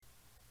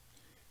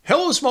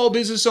Hello, small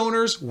business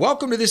owners.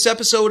 Welcome to this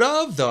episode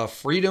of the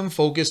Freedom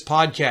Focus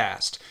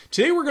Podcast.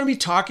 Today we're going to be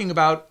talking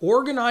about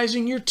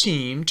organizing your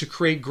team to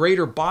create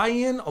greater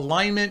buy-in,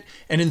 alignment,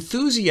 and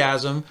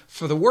enthusiasm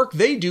for the work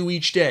they do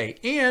each day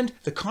and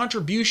the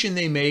contribution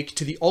they make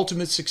to the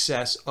ultimate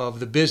success of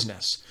the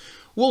business.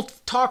 We'll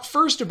talk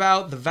first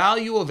about the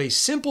value of a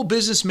simple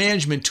business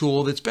management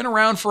tool that's been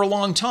around for a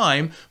long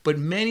time, but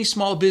many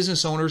small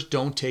business owners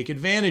don't take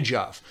advantage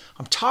of.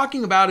 I'm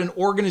talking about an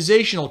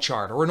organizational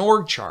chart or an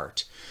org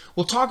chart.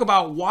 We'll talk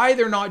about why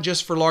they're not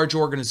just for large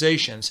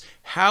organizations,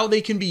 how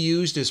they can be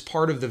used as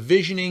part of the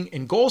visioning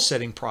and goal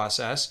setting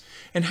process,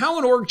 and how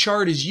an org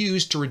chart is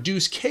used to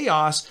reduce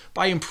chaos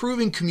by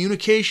improving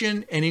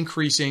communication and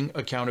increasing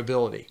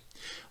accountability.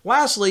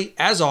 Lastly,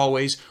 as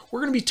always, we're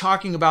going to be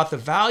talking about the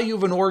value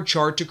of an org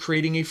chart to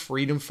creating a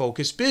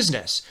freedom-focused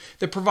business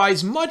that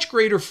provides much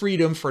greater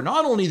freedom for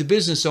not only the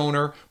business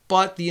owner,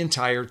 but the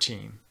entire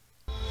team.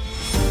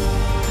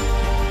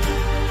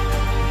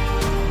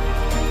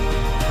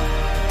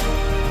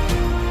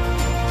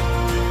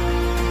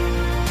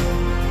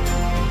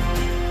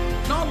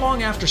 Not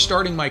long after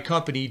starting my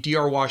company,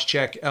 DR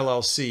WashCheck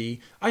LLC,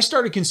 I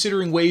started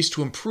considering ways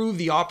to improve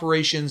the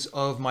operations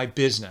of my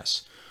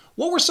business.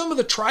 What were some of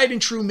the tried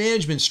and true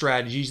management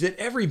strategies that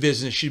every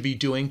business should be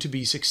doing to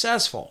be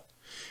successful?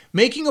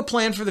 Making a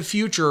plan for the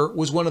future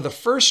was one of the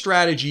first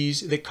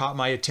strategies that caught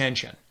my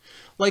attention.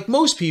 Like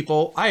most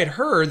people, I had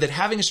heard that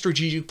having a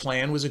strategic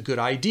plan was a good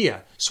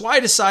idea, so I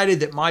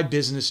decided that my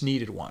business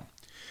needed one.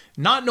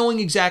 Not knowing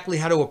exactly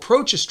how to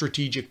approach a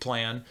strategic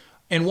plan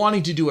and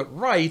wanting to do it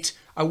right,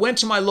 I went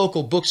to my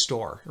local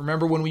bookstore.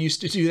 Remember when we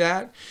used to do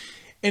that?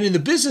 And in the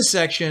business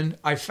section,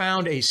 I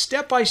found a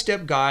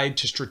step-by-step guide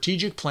to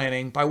strategic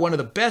planning by one of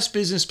the best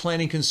business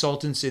planning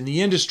consultants in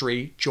the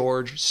industry,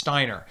 George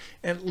Steiner.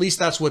 And at least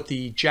that's what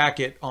the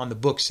jacket on the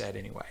book said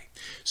anyway.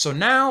 So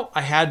now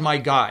I had my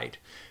guide.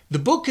 The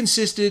book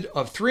consisted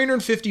of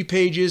 350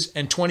 pages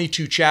and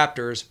 22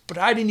 chapters, but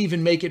I didn't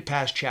even make it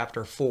past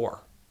chapter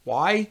 4.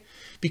 Why?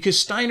 Because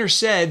Steiner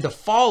said the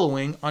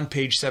following on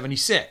page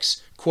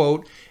 76,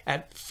 quote,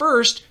 "At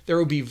first, there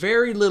will be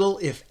very little,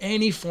 if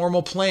any,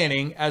 formal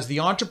planning as the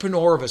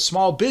entrepreneur of a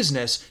small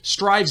business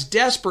strives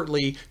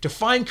desperately to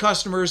find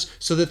customers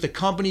so that the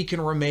company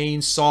can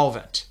remain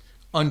solvent,"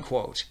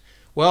 unquote.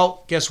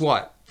 Well, guess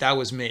what? That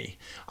was me.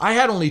 I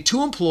had only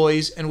 2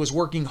 employees and was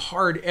working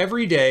hard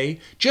every day,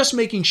 just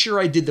making sure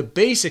I did the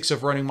basics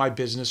of running my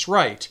business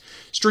right.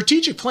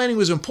 Strategic planning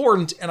was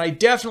important, and I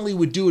definitely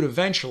would do it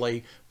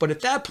eventually, but at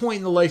that point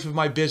in the life of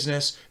my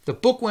business, the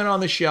book went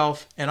on the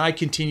shelf, and I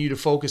continued to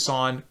focus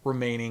on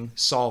remaining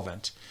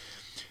solvent.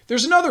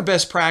 There's another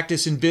best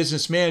practice in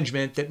business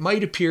management that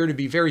might appear to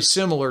be very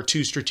similar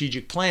to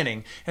strategic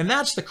planning, and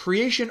that's the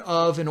creation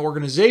of an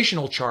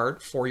organizational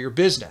chart for your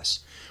business.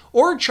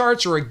 Org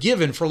charts are a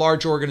given for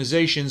large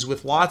organizations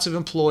with lots of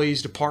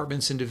employees,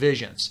 departments, and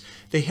divisions.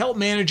 They help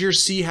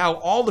managers see how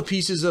all the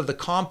pieces of the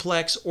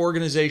complex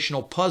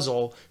organizational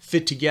puzzle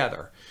fit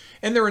together.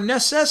 And they're a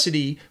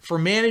necessity for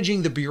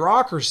managing the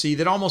bureaucracy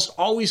that almost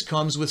always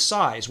comes with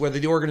size, whether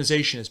the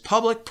organization is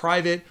public,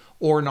 private,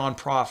 or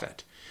nonprofit.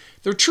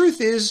 The truth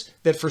is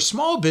that for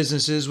small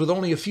businesses with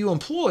only a few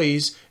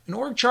employees, an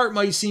org chart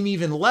might seem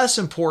even less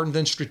important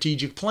than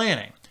strategic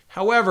planning.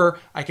 However,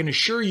 I can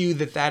assure you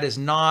that that is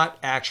not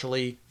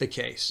actually the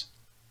case.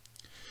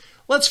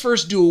 Let's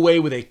first do away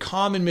with a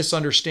common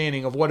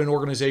misunderstanding of what an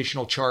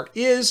organizational chart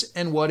is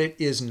and what it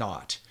is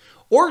not.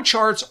 Org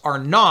charts are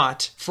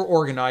not for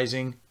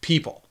organizing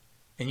people.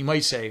 And you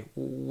might say,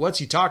 what's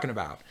he talking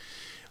about?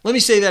 Let me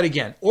say that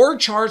again. Org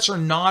charts are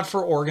not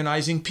for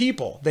organizing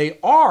people. They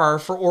are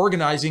for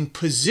organizing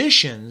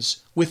positions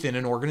within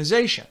an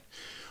organization.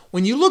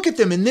 When you look at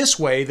them in this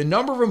way, the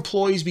number of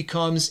employees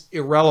becomes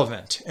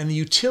irrelevant, and the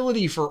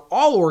utility for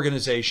all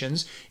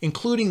organizations,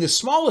 including the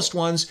smallest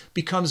ones,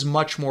 becomes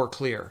much more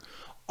clear.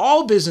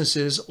 All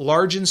businesses,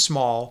 large and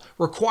small,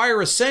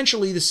 require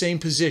essentially the same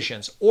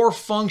positions or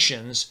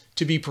functions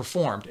to be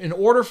performed in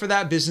order for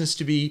that business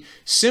to be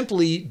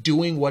simply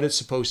doing what it's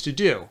supposed to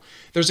do.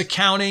 There's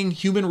accounting,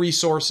 human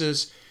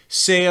resources,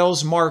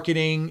 sales,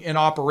 marketing, and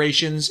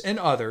operations, and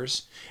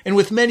others, and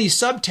with many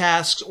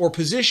subtasks or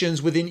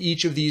positions within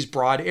each of these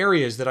broad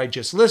areas that I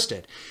just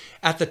listed.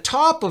 At the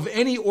top of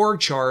any org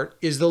chart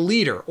is the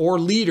leader or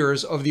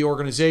leaders of the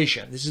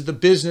organization. This is the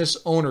business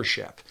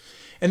ownership.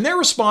 And they're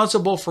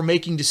responsible for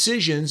making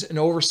decisions and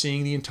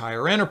overseeing the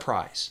entire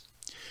enterprise.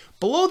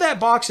 Below that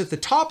box at the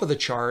top of the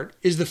chart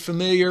is the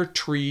familiar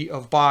tree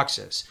of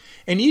boxes,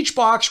 and each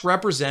box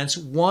represents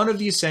one of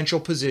the essential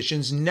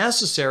positions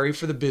necessary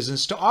for the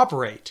business to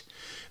operate.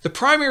 The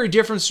primary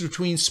difference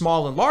between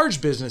small and large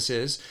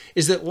businesses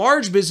is that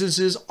large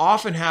businesses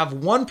often have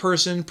one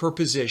person per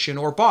position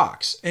or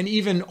box, and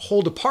even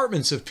whole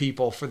departments of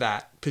people for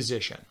that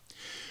position.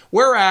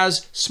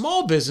 Whereas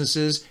small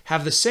businesses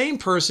have the same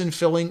person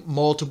filling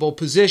multiple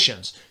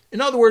positions. In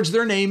other words,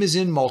 their name is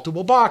in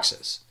multiple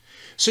boxes.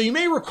 So you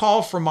may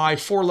recall from my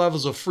 4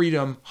 levels of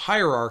freedom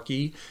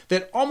hierarchy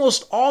that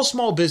almost all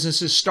small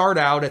businesses start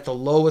out at the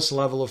lowest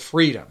level of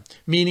freedom,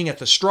 meaning at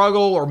the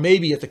struggle or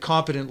maybe at the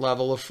competent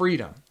level of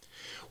freedom,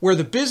 where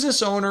the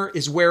business owner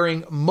is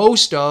wearing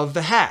most of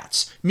the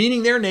hats,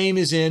 meaning their name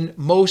is in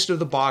most of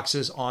the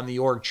boxes on the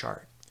org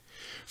chart.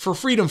 For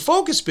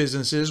freedom-focused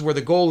businesses, where the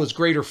goal is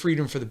greater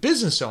freedom for the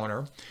business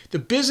owner, the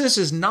business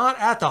is not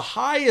at the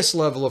highest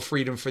level of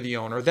freedom for the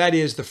owner, that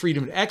is, the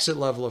freedom to exit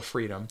level of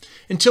freedom,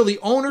 until the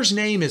owner's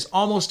name is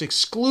almost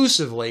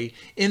exclusively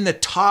in the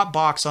top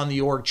box on the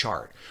org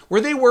chart,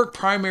 where they work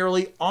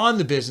primarily on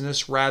the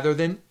business rather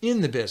than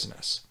in the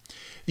business.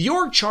 The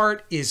org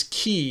chart is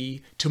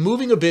key to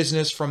moving a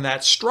business from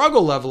that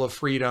struggle level of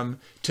freedom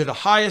to the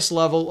highest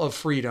level of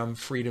freedom,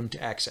 freedom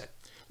to exit.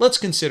 Let's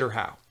consider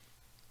how.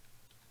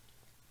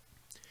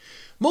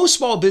 Most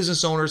small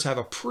business owners have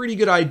a pretty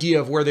good idea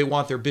of where they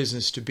want their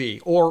business to be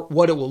or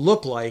what it will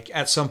look like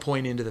at some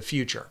point into the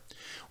future.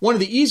 One of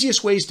the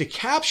easiest ways to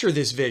capture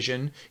this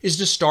vision is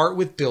to start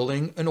with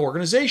building an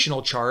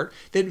organizational chart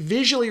that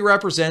visually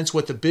represents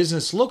what the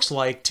business looks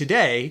like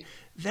today,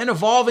 then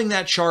evolving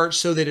that chart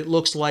so that it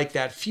looks like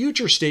that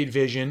future state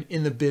vision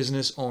in the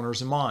business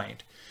owner's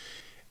mind.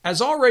 As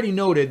already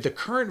noted, the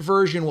current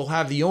version will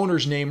have the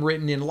owner's name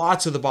written in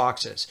lots of the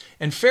boxes.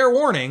 And fair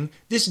warning,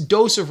 this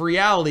dose of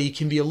reality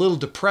can be a little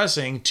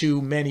depressing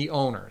to many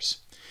owners.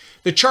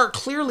 The chart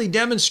clearly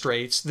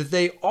demonstrates that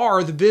they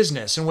are the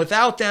business, and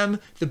without them,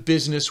 the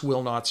business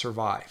will not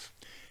survive.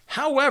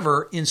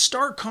 However, in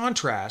stark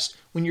contrast,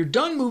 when you're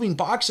done moving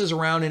boxes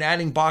around and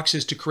adding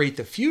boxes to create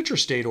the future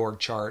state org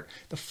chart,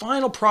 the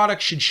final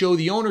product should show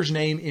the owner's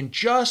name in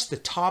just the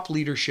top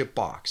leadership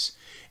box.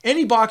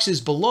 Any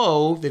boxes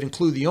below that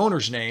include the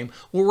owner's name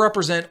will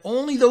represent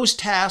only those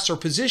tasks or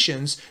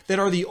positions that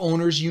are the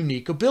owner's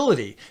unique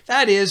ability.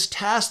 That is,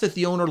 tasks that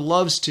the owner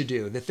loves to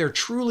do, that they're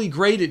truly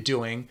great at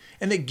doing,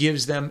 and that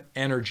gives them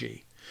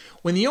energy.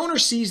 When the owner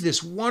sees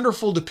this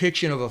wonderful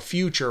depiction of a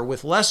future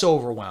with less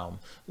overwhelm,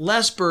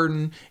 less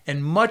burden,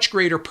 and much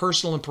greater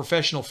personal and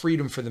professional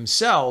freedom for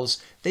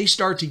themselves, they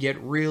start to get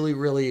really,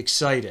 really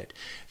excited.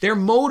 They're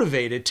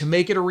motivated to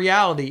make it a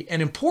reality,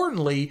 and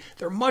importantly,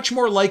 they're much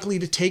more likely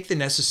to take the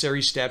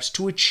necessary steps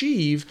to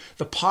achieve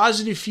the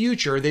positive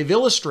future they've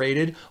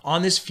illustrated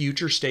on this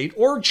future state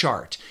org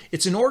chart.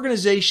 It's an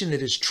organization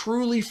that is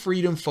truly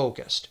freedom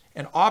focused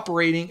and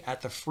operating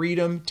at the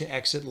freedom to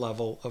exit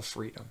level of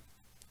freedom.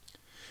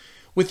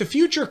 With the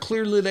future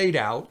clearly laid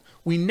out,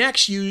 we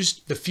next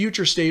used the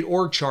future state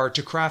org chart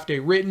to craft a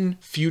written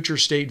future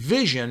state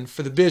vision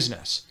for the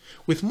business,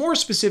 with more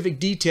specific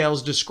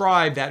details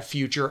describe that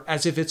future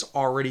as if it's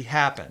already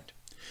happened.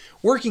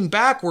 Working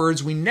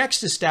backwards, we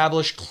next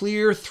established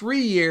clear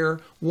 3-year,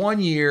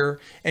 1-year,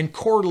 and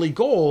quarterly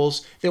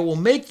goals that will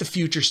make the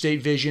future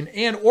state vision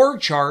and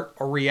org chart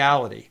a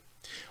reality.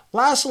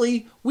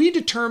 Lastly, we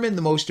determined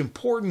the most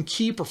important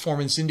key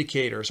performance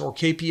indicators, or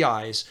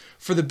KPIs,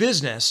 for the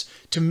business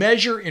to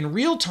measure in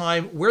real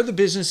time where the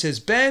business has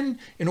been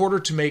in order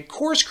to make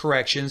course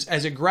corrections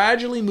as it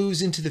gradually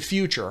moves into the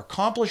future,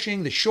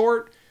 accomplishing the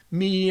short,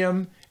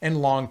 medium,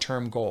 and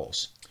long-term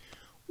goals.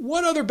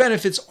 What other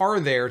benefits are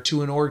there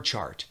to an org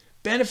chart?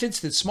 Benefits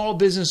that small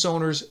business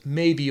owners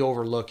may be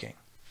overlooking.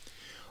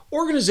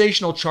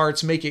 Organizational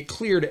charts make it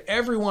clear to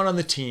everyone on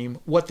the team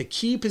what the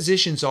key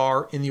positions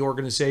are in the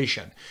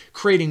organization,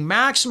 creating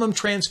maximum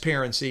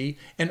transparency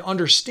and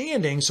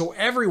understanding so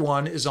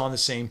everyone is on the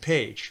same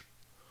page.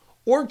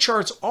 Org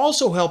charts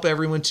also help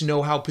everyone to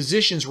know how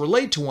positions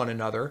relate to one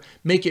another,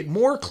 make it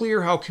more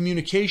clear how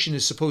communication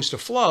is supposed to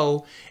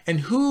flow, and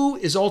who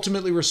is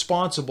ultimately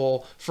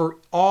responsible for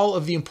all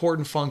of the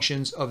important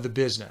functions of the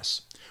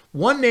business.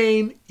 One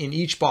name in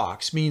each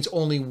box means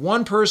only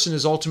one person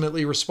is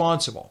ultimately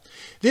responsible.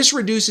 This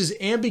reduces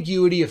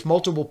ambiguity if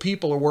multiple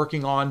people are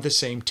working on the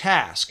same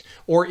task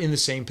or in the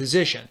same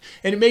position,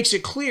 and it makes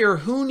it clear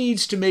who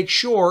needs to make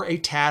sure a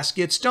task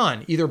gets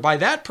done, either by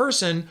that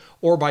person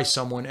or by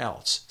someone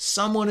else.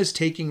 Someone is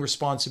taking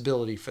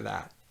responsibility for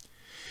that.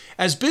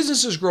 As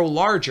businesses grow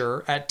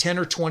larger at 10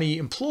 or 20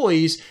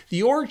 employees,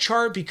 the org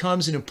chart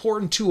becomes an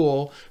important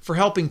tool for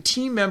helping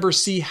team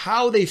members see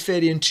how they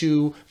fit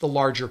into the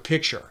larger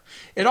picture.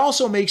 It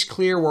also makes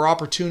clear where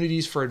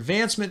opportunities for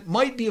advancement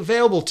might be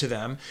available to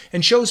them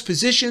and shows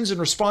positions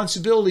and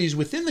responsibilities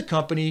within the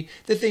company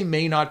that they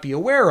may not be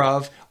aware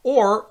of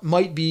or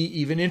might be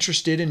even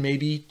interested in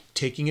maybe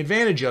taking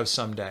advantage of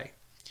someday.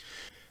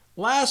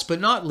 Last but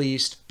not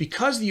least,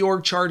 because the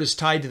org chart is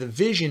tied to the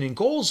vision and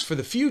goals for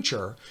the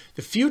future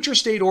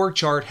state org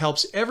chart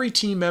helps every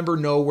team member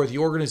know where the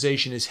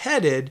organization is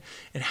headed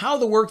and how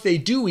the work they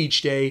do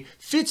each day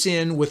fits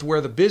in with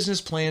where the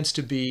business plans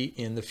to be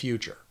in the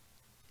future.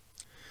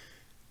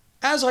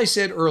 As I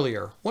said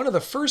earlier, one of the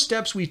first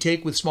steps we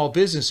take with small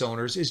business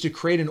owners is to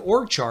create an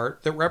org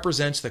chart that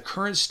represents the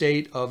current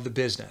state of the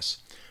business.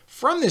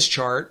 From this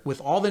chart,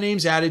 with all the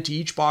names added to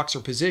each box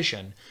or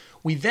position,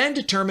 we then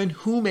determine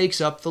who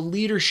makes up the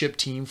leadership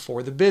team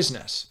for the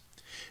business.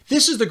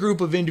 This is the group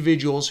of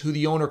individuals who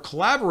the owner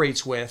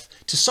collaborates with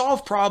to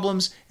solve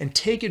problems and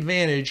take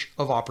advantage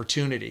of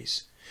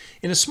opportunities.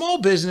 In a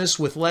small business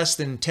with less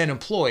than 10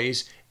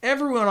 employees,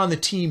 everyone on the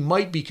team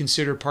might be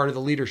considered part of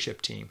the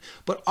leadership team,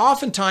 but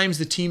oftentimes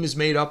the team is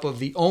made up of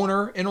the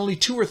owner and only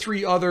 2 or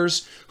 3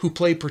 others who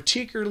play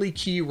particularly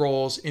key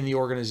roles in the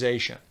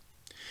organization.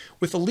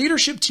 With the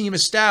leadership team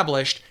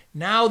established,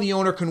 now the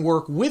owner can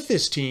work with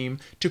this team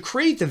to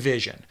create the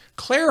vision,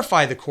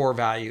 clarify the core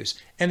values,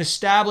 and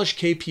establish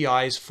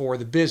KPIs for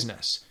the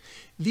business.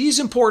 These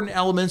important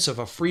elements of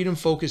a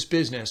freedom-focused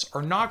business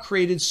are not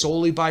created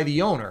solely by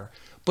the owner,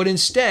 but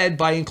instead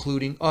by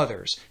including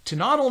others, to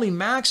not only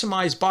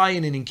maximize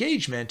buy-in and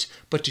engagement,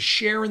 but to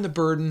share in the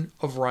burden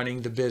of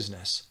running the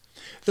business.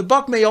 The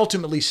buck may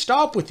ultimately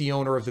stop with the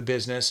owner of the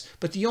business,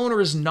 but the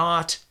owner is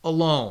not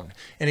alone,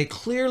 and a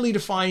clearly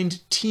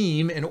defined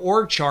team and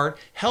org chart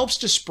helps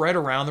to spread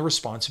around the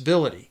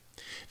responsibility.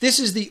 This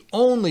is the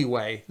only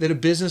way that a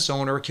business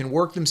owner can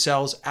work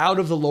themselves out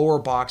of the lower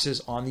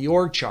boxes on the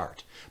org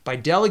chart, by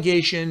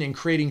delegation and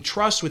creating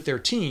trust with their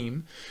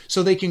team,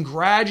 so they can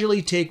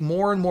gradually take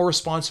more and more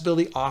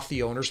responsibility off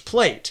the owner's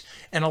plate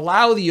and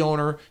allow the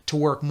owner to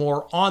work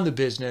more on the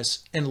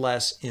business and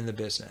less in the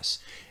business.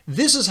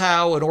 This is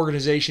how an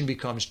organization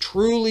becomes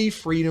truly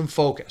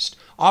freedom-focused,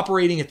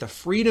 operating at the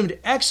freedom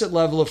to exit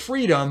level of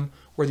freedom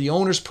where the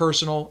owner's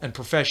personal and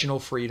professional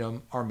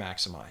freedom are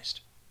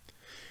maximized.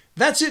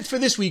 That's it for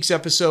this week's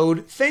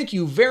episode. Thank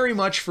you very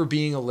much for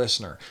being a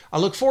listener. I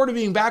look forward to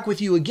being back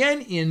with you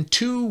again in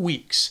 2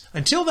 weeks.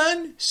 Until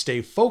then,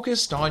 stay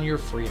focused on your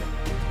freedom.